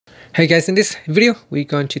Hey guys, in this video we're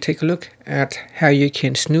going to take a look at how you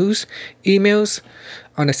can snooze emails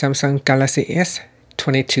on the Samsung Galaxy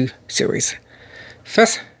S22 series.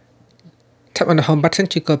 First, tap on the home button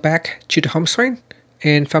to go back to the home screen,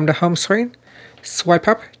 and from the home screen, swipe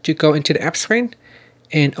up to go into the app screen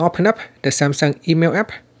and open up the Samsung email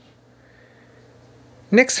app.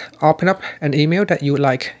 Next, open up an email that you would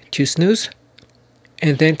like to snooze,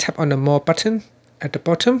 and then tap on the More button at the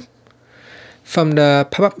bottom. From the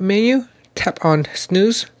pop-up menu, tap on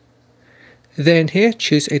Snooze. Then here,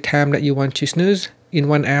 choose a time that you want to snooze in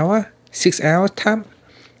 1 hour, 6 hours time,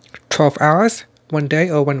 12 hours, 1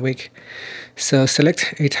 day or 1 week. So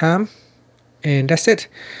select a time, and that's it.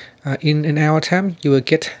 In an hour time, you will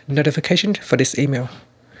get notification for this email.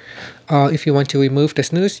 Or if you want to remove the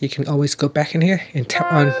snooze, you can always go back in here and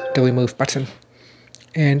tap on the remove button.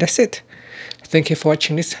 And that's it. Thank you for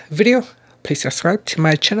watching this video. Please subscribe to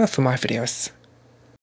my channel for more videos.